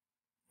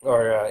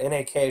 or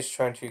NAK is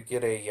trying to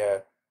get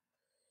a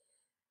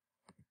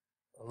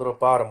little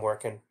bottom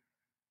working.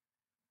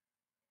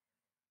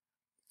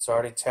 It's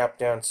already tapped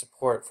down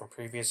support from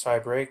previous high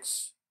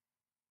breaks.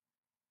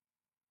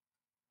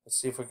 Let's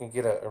see if we can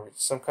get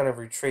some kind of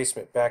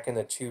retracement back in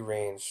the 2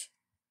 range.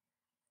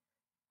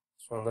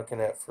 That's what I'm looking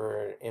at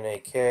for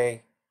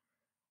NAK.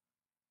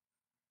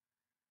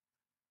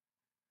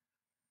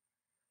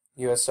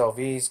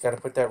 USLV's got to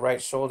put that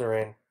right shoulder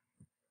in.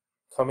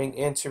 Coming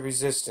into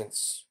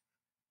resistance.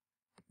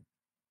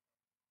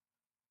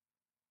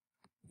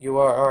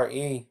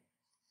 URRE.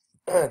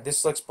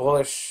 This looks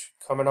bullish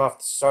coming off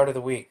the start of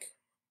the week.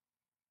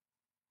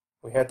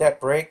 We had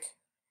that break.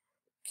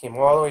 Came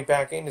all the way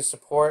back into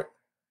support.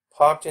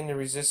 Popped into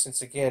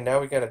resistance again. Now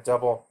we got a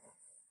double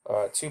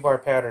 2-bar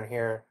pattern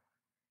here.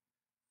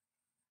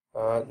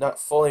 Not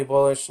fully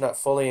bullish, not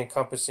fully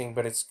encompassing,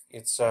 but it's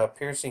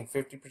piercing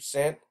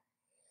 50%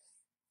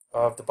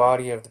 of the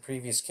body of the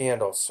previous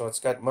candle. So it's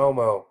got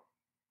Momo.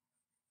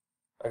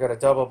 I got a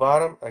double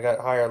bottom. I got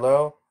higher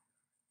low.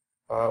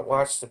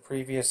 Watch the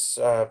previous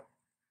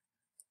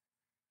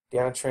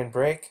downtrend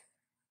break.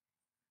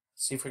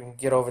 See if we can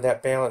get over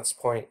that balance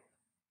point.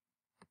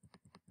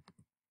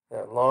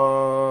 That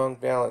long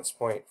balance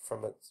point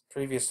from a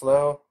previous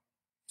low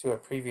to a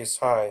previous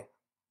high.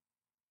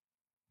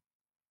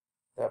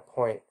 That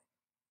point.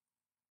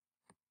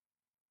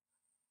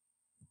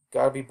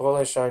 Gotta be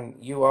bullish on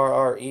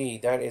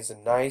URRE. That is a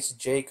nice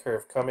J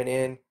curve coming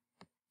in,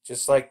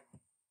 just like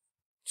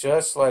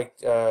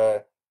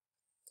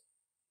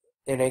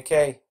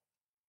NAK.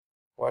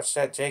 Watch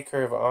that J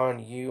curve on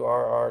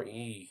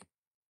URRE.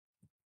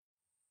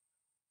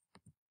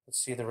 Let's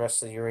see the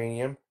rest of the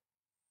uranium.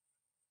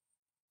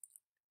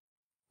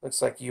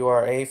 Looks like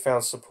URA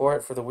found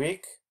support for the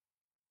week.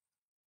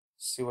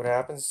 See what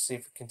happens. See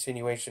if a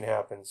continuation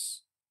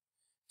happens.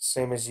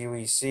 Same as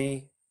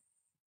UEC.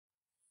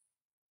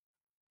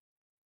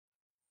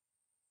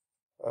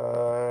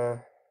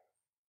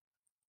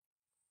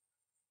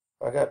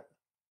 I got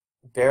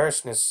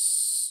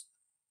bearishness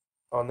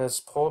on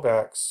this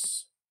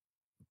pullbacks.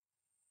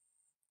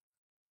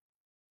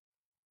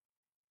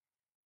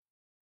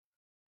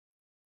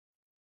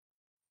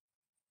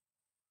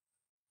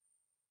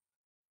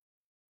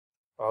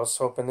 I was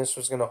hoping this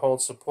was going to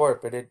hold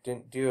support, but it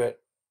didn't do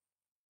it.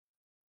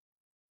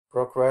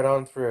 Broke right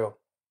on through.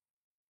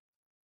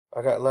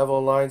 I got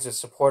level lines of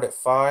support at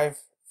 5. If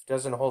it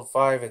doesn't hold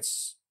 5,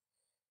 it's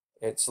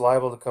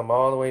liable to come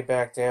all the way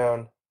back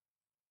down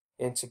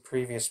into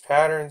previous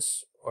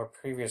patterns or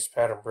previous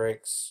pattern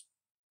breaks.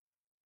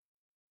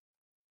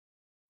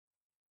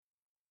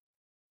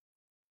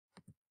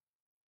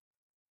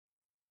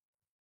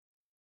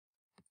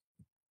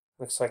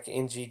 Looks like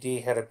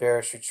NGD had a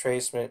bearish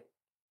retracement.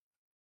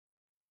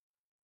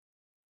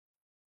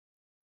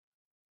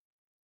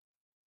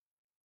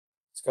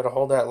 It's got to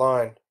hold that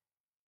line.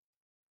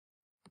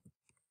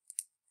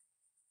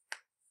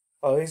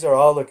 Oh, these are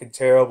all looking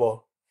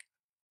terrible.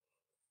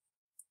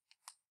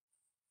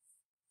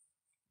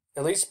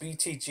 At least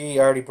BTG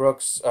already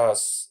broke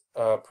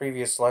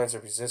previous lines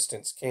of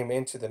resistance, came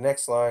into the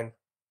next line,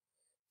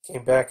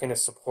 came back into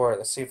support.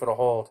 Let's see if it'll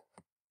hold.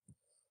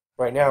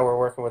 Right now we're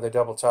working with a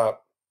double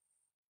top.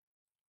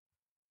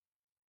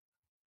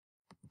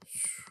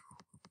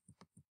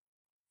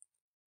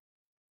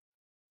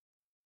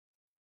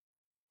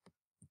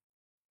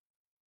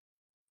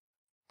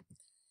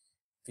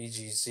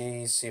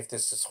 VGZ, see if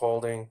this is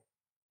holding.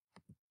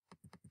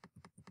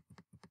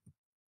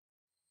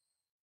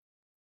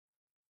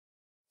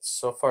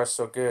 So far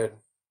so good.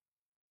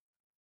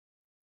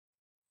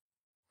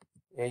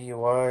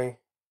 AUI.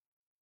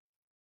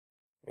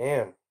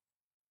 Man.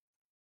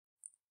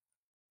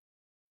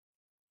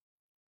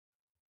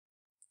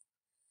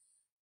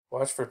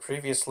 Watch for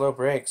previous low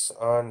breaks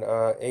on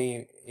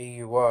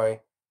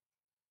AUI.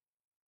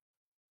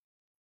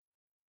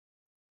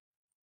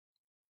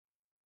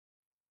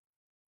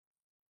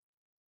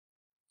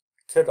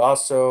 Could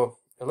also,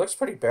 it looks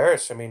pretty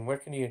bearish. I mean,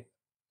 what can you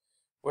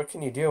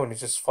do when it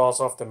just falls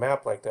off the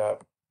map like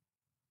that?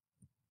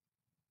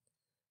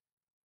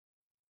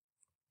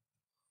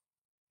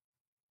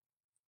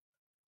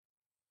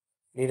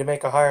 Need to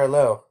make a higher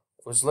low.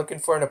 Was looking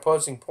for an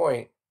opposing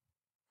point.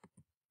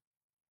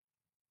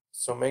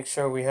 So make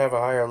sure we have a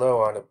higher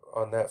low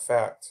on that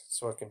fact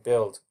so it can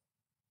build.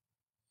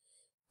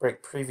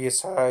 break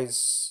previous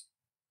highs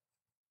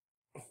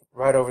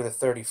right over the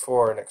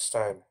 34 next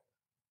time.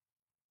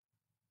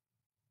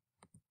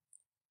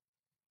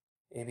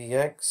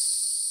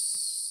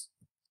 ABX,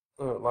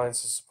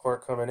 lines of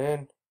support coming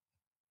in.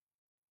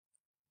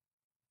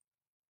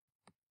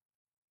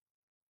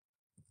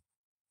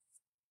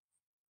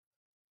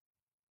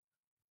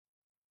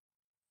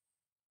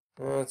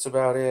 That's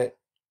about it.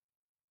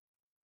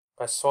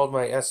 I sold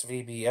my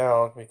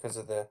SVBL because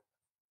of the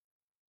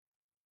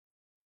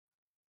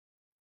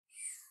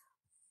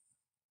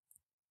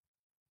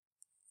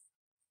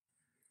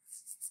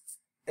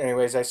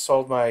anyways, I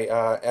sold my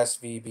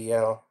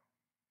SVBL.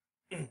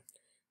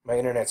 My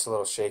internet's a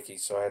little shaky,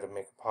 so I had to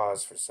make a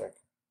pause for a sec.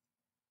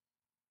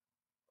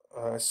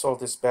 I sold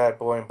this bad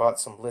boy and bought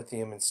some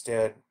lithium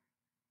instead.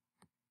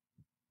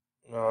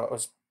 I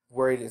was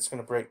worried it's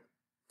going to break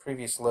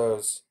previous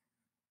lows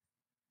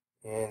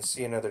and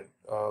see another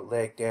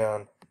leg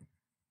down.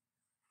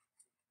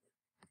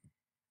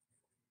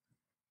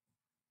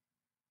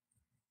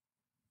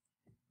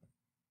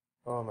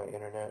 Oh, my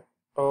internet.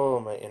 Oh,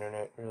 my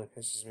internet really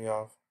pisses me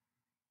off.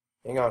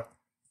 Hang on.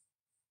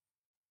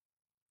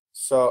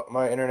 So,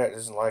 my internet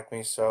doesn't like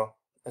me, so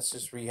let's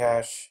just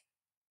rehash.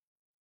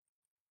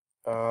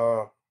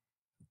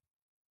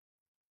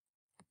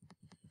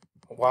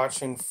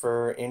 Watching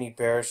for any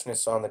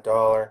bearishness on the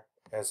dollar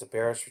as the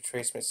bearish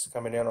retracement is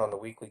coming in on the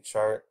weekly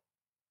chart.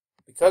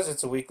 Because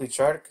it's a weekly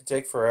chart, it could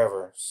take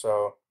forever.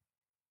 So,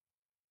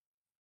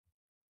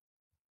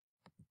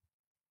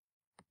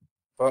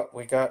 but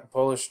we got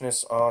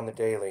bullishness on the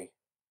daily.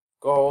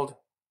 Gold.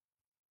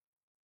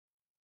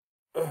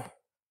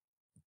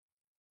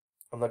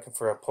 I'm looking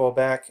for a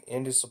pullback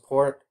into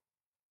support.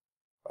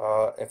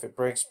 If it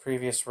breaks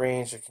previous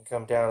range, it can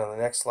come down on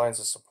the next lines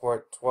of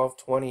support.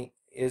 1220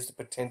 is the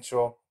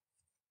potential,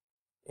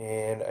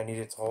 and I need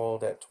it to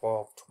hold at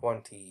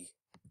 1220.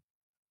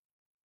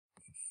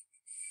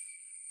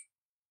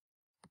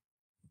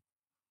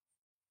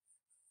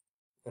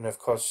 And of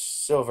course,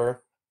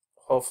 silver.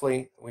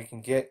 Hopefully, we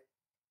can get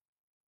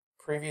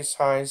previous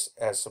highs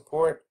as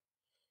support.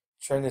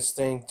 Turn this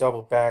thing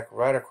double back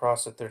right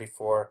across the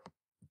 34.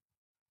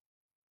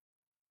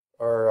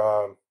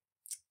 Or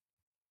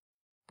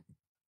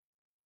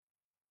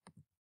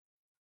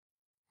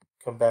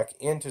come back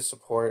into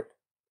support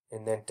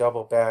and then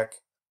double back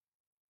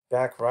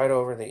right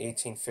over the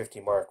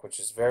 1850 mark, which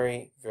is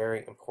very,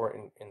 very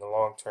important in the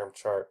long-term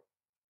chart.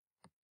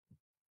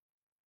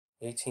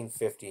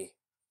 1850.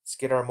 Let's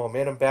get our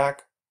momentum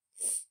back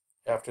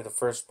after the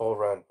first bull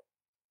run.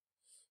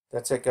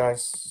 That's it,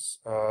 guys.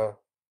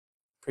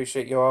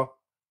 Appreciate you all.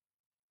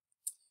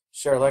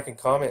 Share, like, and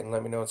comment, and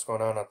let me know what's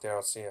going on out there.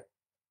 I'll see you.